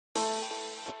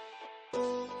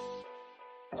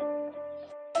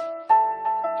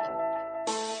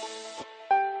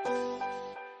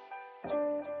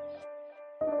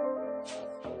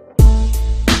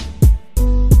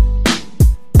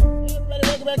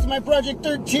to my Project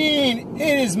 13.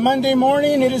 It is Monday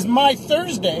morning. It is my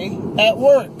Thursday at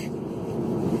work.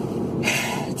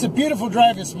 It's a beautiful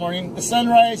drive this morning. The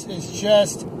sunrise is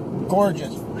just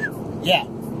gorgeous. Yeah.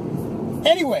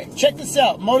 Anyway, check this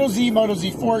out. Moto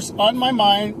Z Force on my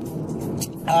mind.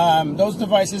 Those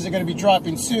devices are going to be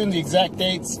dropping soon. The exact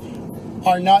dates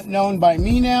are not known by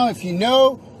me now. If you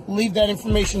know, leave that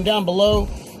information down below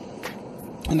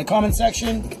in the comment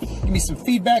section. Give me some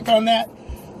feedback on that.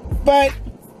 But,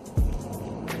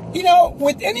 you know,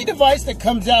 with any device that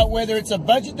comes out, whether it's a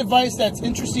budget device that's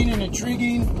interesting and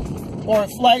intriguing or a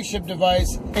flagship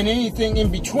device and anything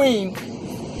in between,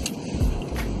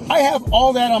 I have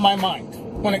all that on my mind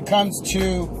when it comes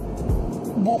to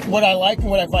what I like and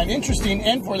what I find interesting,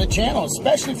 and for the channel,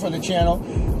 especially for the channel.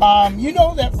 You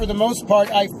know that for the most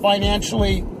part, I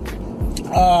financially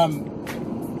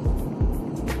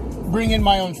bring in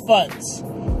my own funds,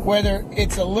 whether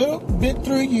it's a little bit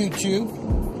through YouTube,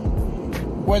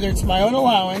 whether it's my own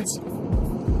allowance,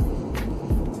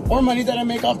 or money that I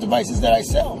make off devices that I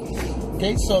sell.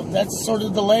 Okay, so that's sort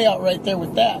of the layout right there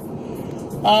with that.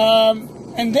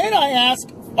 And then I ask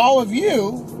all of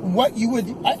you what you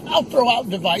would, I'll throw out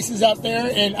devices out there,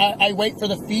 and I wait for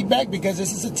the feedback because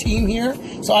this is a team here.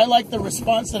 So I like the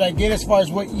response that I get as far as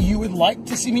what you would like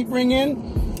to see me bring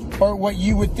in, or what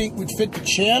you would think would fit the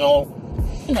channel.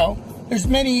 You know, there's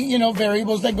many, you know,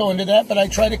 variables that go into that, but I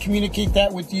try to communicate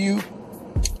that with you,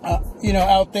 you know,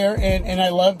 out there. And I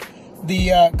love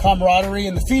the camaraderie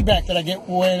and the feedback that I get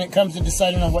when it comes to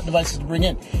deciding on what devices to bring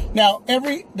in. Now,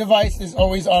 every device is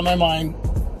always on my mind,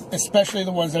 especially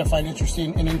the ones that I find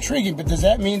interesting and intriguing. But does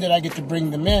that mean that I get to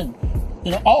bring them in?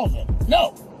 You know, all of them?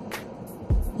 No.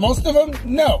 Most of them?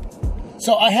 No.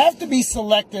 So I have to be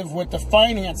selective with the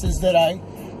finances that I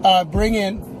bring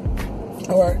in,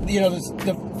 or, you know,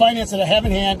 the finance that I have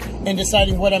in hand, and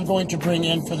deciding what I'm going to bring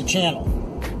in for the channel.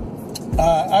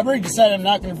 I've already decided I'm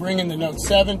not going to bring in the Note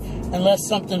 7 unless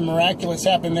something miraculous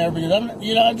happened there, because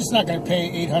I'm just not going to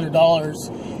pay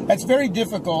 $800. That's very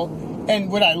difficult.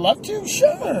 And would I love to?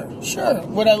 Sure.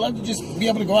 Would I love to just be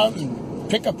able to go out and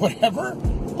pick up whatever?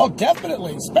 Oh,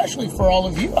 definitely, especially for all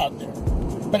of you out there.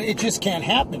 But it just can't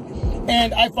happen.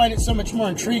 And I find it so much more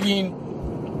intriguing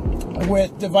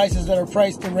with devices that are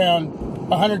priced around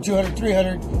 100, 200,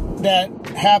 300 that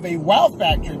have a wow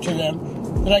factor to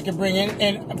them that I can bring in.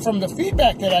 And from the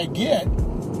feedback that I get,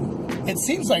 it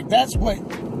seems like that's what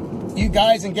you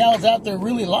guys and gals out there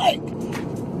really like.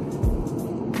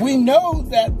 We know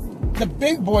that the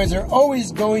big boys are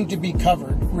always going to be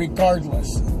covered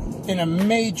regardless, in a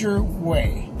major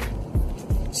way.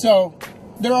 So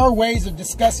there are ways of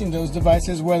discussing those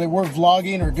devices, whether we're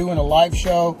vlogging or doing a live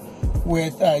show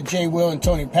with Jay Will and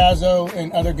Tony Pazzo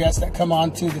and other guests that come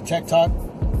on to the Tech Talk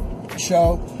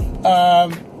show.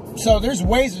 So there's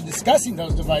ways of discussing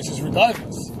those devices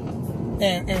regardless.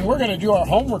 And we're going to do our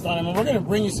homework on them, and we're going to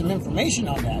bring you some information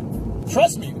on that.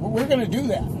 Trust me, we're going to do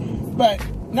that. But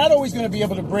not always going to be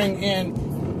able to bring in,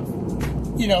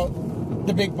 you know,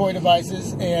 the big boy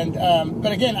devices. And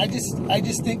but again, I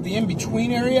just think the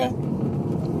in-between area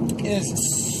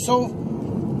is so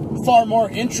far more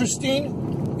interesting.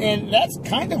 And that's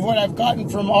kind of what I've gotten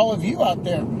from all of you out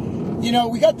there. You know,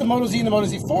 we got the Moto Z and the Moto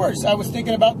Z Force. I was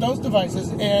thinking about those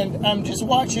devices, and I'm just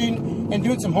watching and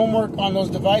doing some homework on those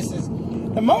devices.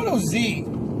 The Moto Z,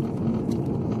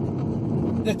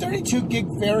 the 32 gig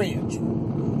variant,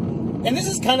 and this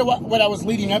is kind of what I was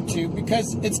leading up to,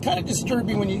 because it's kind of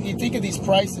disturbing when you think of these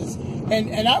prices.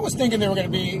 And I was thinking they were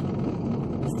going to be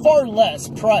far less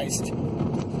priced.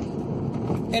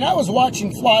 And I was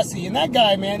watching Flossie, and that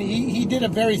guy, man, he did a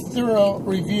very thorough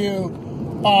review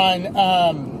on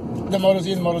the Moto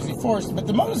Z and the Moto Z Force. But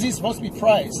the Moto Z is supposed to be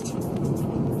priced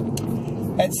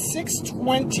at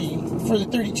 $620 for the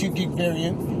 32 gig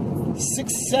variant,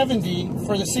 $670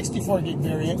 for the 64 gig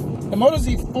variant. The Moto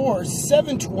Z Force,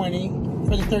 $720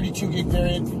 for the 32 gig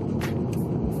variant,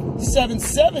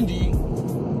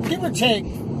 $770, give or take,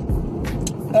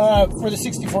 for the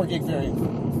 64 gig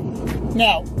variant.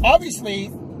 Now, obviously,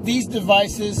 these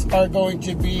devices are going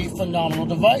to be phenomenal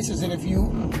devices. And if you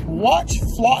watch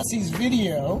Flossie's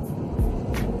video,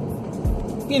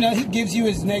 you know, he gives you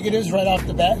his negatives right off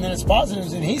the bat and then his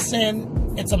positives. And he's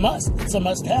saying it's a must. It's a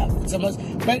must-have. It's a must.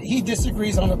 But he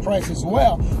disagrees on the price as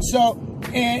well. So,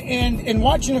 and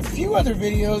watching a few other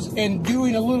videos and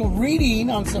doing a little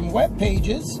reading on some web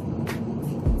pages,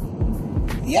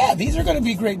 yeah, these are going to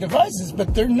be great devices,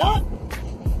 but they're not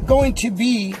going to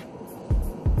be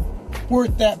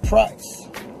worth that price,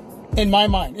 in my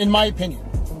mind, in my opinion.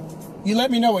 You let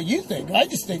me know what you think. I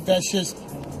just think that's just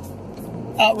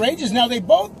outrageous. Now, they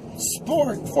both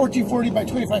sport 1440 by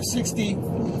 2560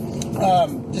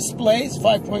 displays,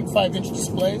 5.5-inch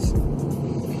displays.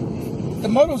 The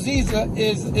Moto Z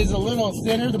is a little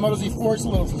thinner. The Moto Z4 is a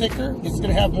little thicker. It's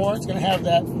going to have more. It's going to have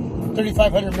that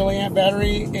 3,500 milliamp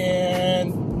battery,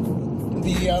 and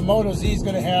the Moto Z is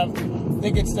going to have, I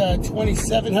think it's a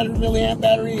 2,700 milliamp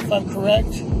battery, if I'm correct.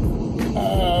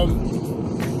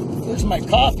 Where's my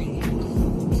coffee?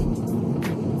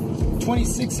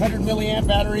 2,600 milliamp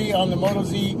battery on the Moto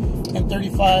Z and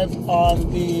 35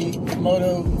 on the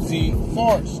Moto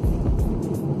Z4s.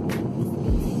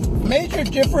 Major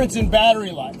difference in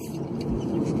battery life.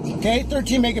 Okay,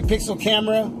 13 megapixel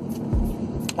camera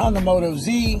on the Moto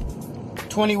Z,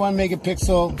 21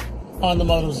 megapixel on the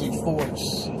Moto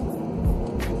Z4s.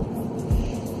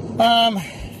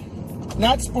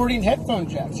 Not sporting headphone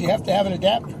jacks. You have to have an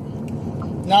adapter.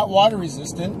 Not water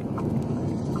resistant,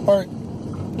 or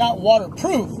not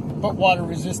waterproof, but water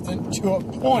resistant to a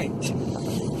point.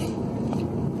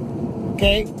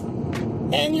 Okay,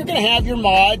 and you're going to have your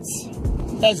mods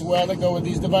as well that go with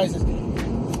these devices.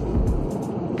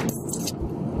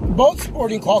 Both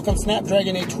sporting Qualcomm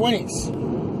Snapdragon 820s.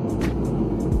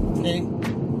 Okay,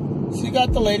 so you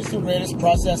got the latest and greatest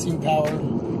processing power.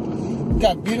 You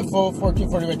got beautiful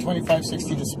 1440 by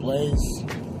 2560 displays.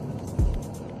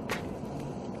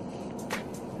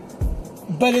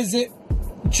 But is it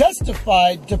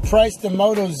justified to price the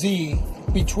Moto Z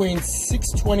between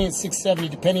 $620 and $670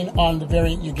 depending on the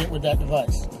variant you get with that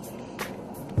device?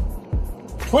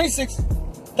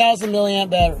 26,000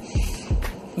 milliamp battery.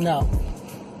 No.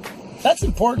 That's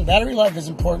important. Battery life is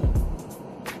important.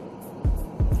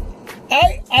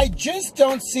 I just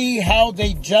don't see how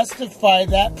they justify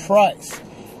that price.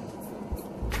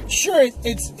 Sure,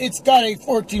 it's got a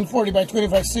 1440 by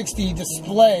 2560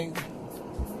 display.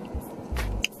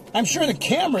 I'm sure the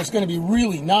camera is going to be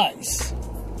really nice.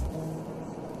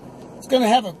 It's going to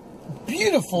have a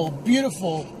beautiful,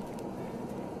 beautiful,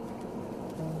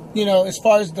 you know, as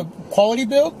far as the quality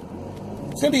build,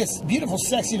 it's going to be a beautiful,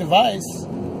 sexy device.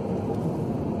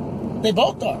 They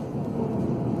both are.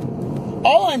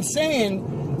 All I'm saying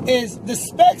is the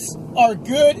specs are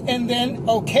good and then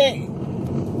okay.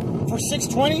 For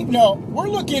 620, no. We're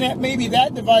looking at maybe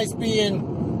that device being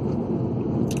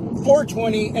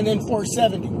 420 and then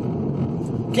 470.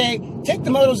 Okay, take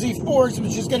the Moto Z4s,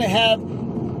 which is going to have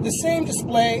the same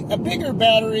display, a bigger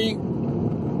battery,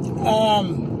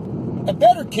 a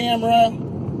better camera,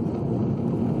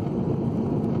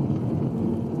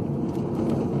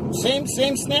 same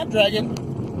Snapdragon.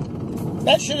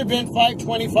 That should have been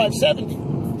 520, 570.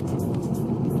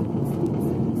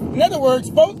 In other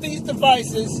words, both these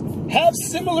devices have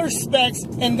similar specs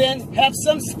and then have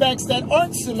some specs that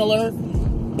aren't similar,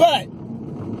 but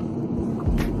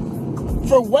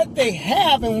for what they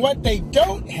have and what they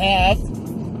don't have,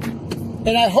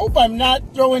 and I hope I'm not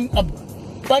throwing a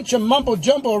bunch of mumbo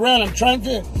jumbo around. I'm trying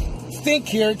to think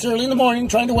here. It's early in the morning,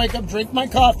 trying to wake up, drink my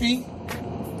coffee.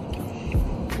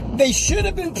 They should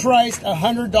have been priced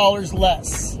 $100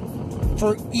 less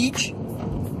for each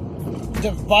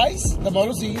device, the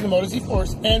Moto Z and the Moto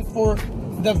Z4s, and for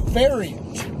the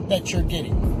variant that you're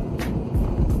getting.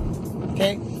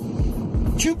 Okay?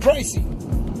 Too pricey.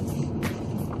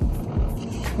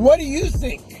 What do you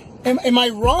think? Am I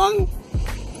wrong?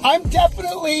 I'm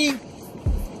definitely, you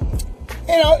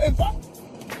know,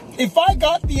 if I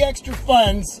got the extra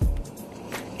funds,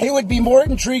 it would be more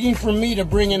intriguing for me to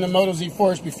bring in the Moto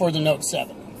Z4s before the Note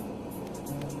 7.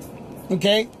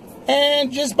 Okay?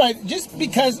 And just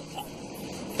because,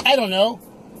 I don't know,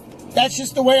 that's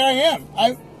just the way I am.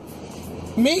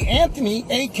 Me, Anthony,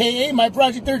 aka my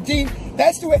Project 13,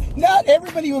 that's the way. Not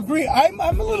everybody will agree. I'm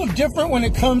a little different when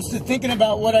it comes to thinking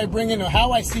about what I bring in or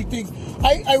how I see things.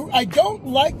 I don't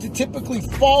like to typically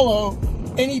follow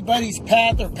anybody's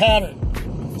path or pattern.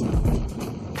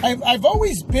 I've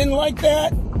always been like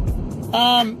that.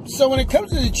 So when it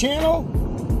comes to the channel,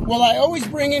 will I always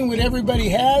bring in what everybody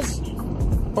has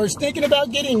or is thinking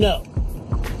about getting? No.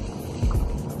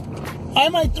 I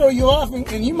might throw you off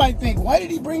and you might think, why did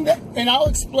he bring that? And I'll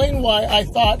explain why I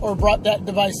thought or brought that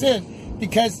device in.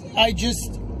 Because I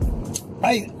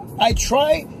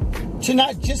try to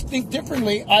not just think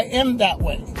differently. I am that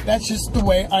way. That's just the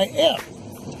way I am.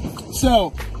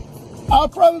 So I'll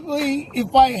probably,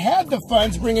 if I had the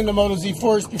funds, bring in the Moto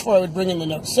Z4s before I would bring in the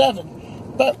Note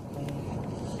 7. But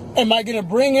am I going to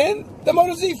bring in the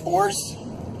Moto Z4s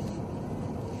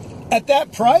at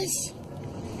that price?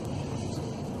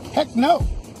 Heck no.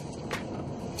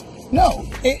 No.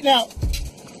 Now,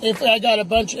 if I got a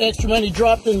bunch of extra money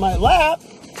dropped in my lap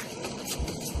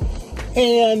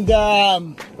and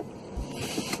got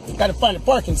to find a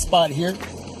parking spot here.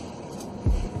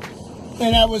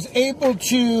 and I was able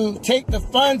to take the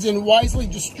funds and wisely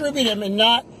distribute them and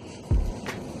not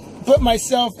put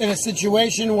myself in a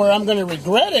situation where I'm going to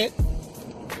regret it,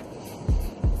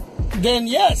 then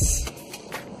yes,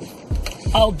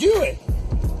 I'll do it.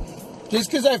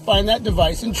 Just because I find that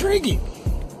device intriguing.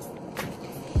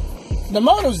 The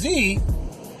Moto Z,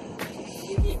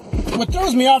 what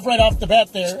throws me off right off the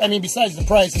bat there, I mean, besides the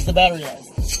price, is the battery life.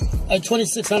 A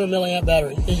 2600 milliamp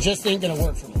battery. It just ain't going to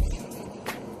work for me.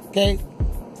 Okay?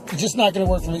 It's just not going to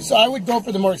work for me. So I would go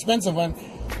for the more expensive one.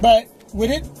 But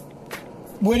would it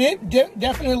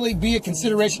definitely be a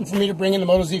consideration for me to bring in the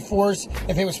Moto Z Force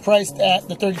if it was priced at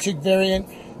the 32 gig variant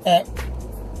at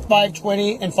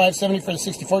 $520 and $570 for the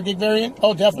 64 gig variant?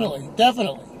 Oh, definitely.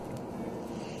 Definitely.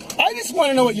 I just want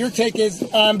to know what your take is,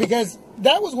 because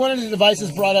that was one of the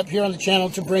devices brought up here on the channel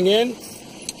to bring in.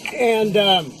 And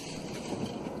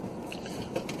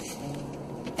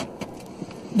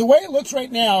the way it looks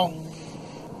right now,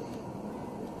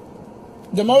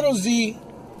 the Moto Z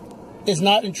is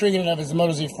not intriguing enough as the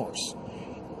Moto Z Force.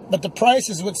 But the price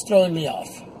is what's throwing me off.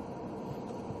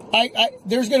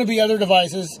 There's going to be other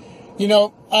devices. You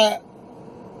know,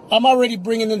 I'm already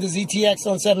bringing in the ZTX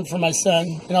on 7 for my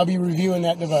son, and I'll be reviewing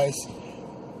that device.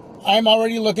 I'm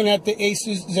already looking at the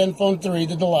Asus Zenfone 3,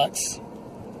 the Deluxe.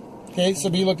 Okay, so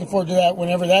be looking forward to that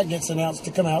whenever that gets announced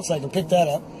to come out so I can pick that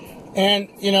up. And,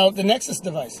 you know, the Nexus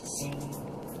devices.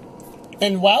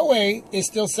 And Huawei is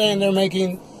still saying they're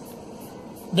making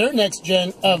their next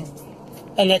gen of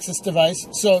a Nexus device.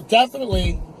 So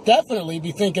definitely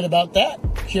be thinking about that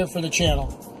here for the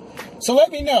channel. So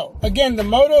let me know. Again, the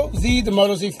Moto Z, the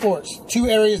Moto Z Force. Two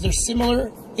areas they're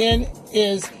similar in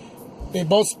is they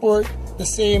both sport the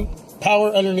same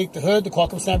power underneath the hood, the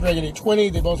Qualcomm Snapdragon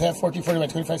 820. They both have 1440 by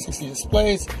 2560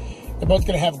 displays. They're both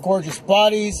going to have gorgeous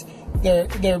bodies. They're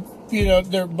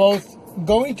both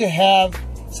going to have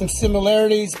some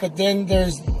similarities, but then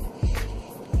there's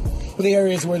the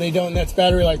areas where they don't, and that's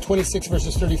battery like 26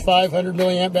 versus 3500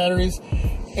 milliamp batteries,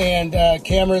 and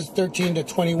cameras 13 to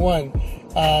 21.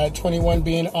 21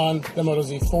 being on the Moto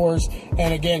Z Force.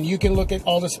 And again, you can look at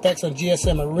all the specs on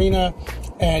GSM Arena,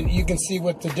 and you can see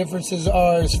what the differences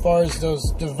are as far as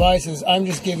those devices. I'm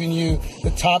just giving you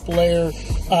the top layer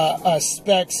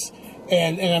specs,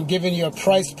 and I'm giving you a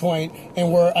price point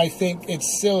and where I think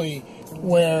it's silly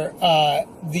where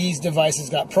these devices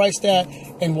got priced at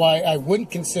and why I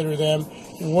wouldn't consider them.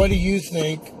 What do you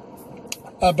think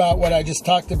about what I just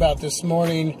talked about this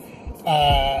morning?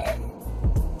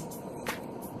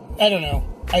 I don't know.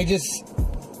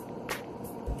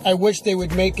 I wish they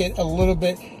would make it a little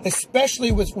bit,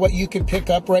 especially with what you can pick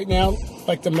up right now,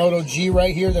 like the Moto G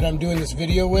right here that I'm doing this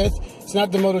video with. It's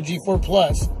not the Moto G4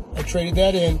 Plus. I traded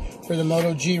that in for the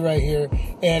Moto G right here,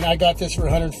 and I got this for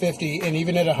 $150, and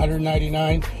even at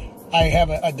 $199, I have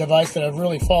a device that I've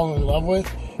really fallen in love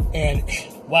with, and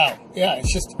wow, yeah,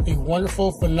 it's just a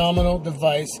wonderful, phenomenal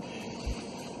device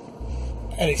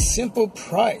at a simple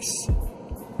price,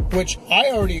 which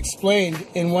I already explained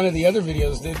in one of the other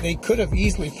videos that they could have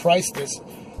easily priced this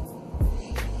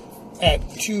at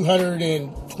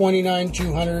 $229,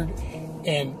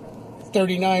 $239,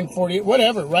 $40,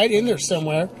 whatever, right in there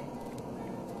somewhere.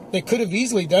 They could have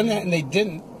easily done that, and they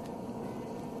didn't.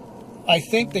 I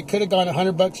think they could have gone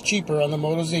 $100 cheaper on the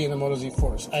Moto Z and the Moto Z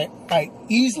Force. I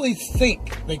easily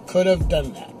think they could have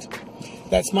done that.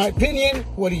 That's my opinion.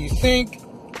 What do you think?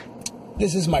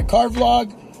 This is my car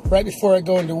vlog right before I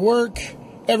go into work.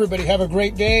 Everybody have a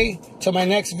great day. Till my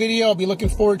next video, I'll be looking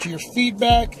forward to your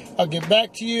feedback. I'll get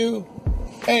back to you.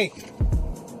 Hey,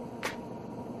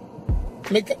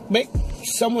 make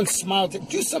someone smile.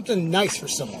 Do something nice for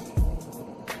someone.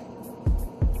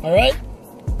 All right?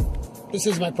 This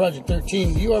is my Project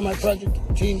 13. You are my Project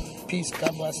 13. Peace.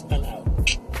 God bless. I'm out.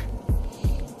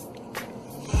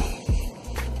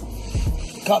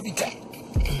 Coffee time.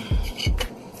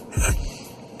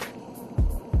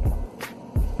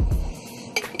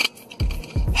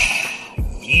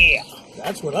 Yeah,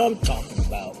 that's what I'm talking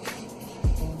about.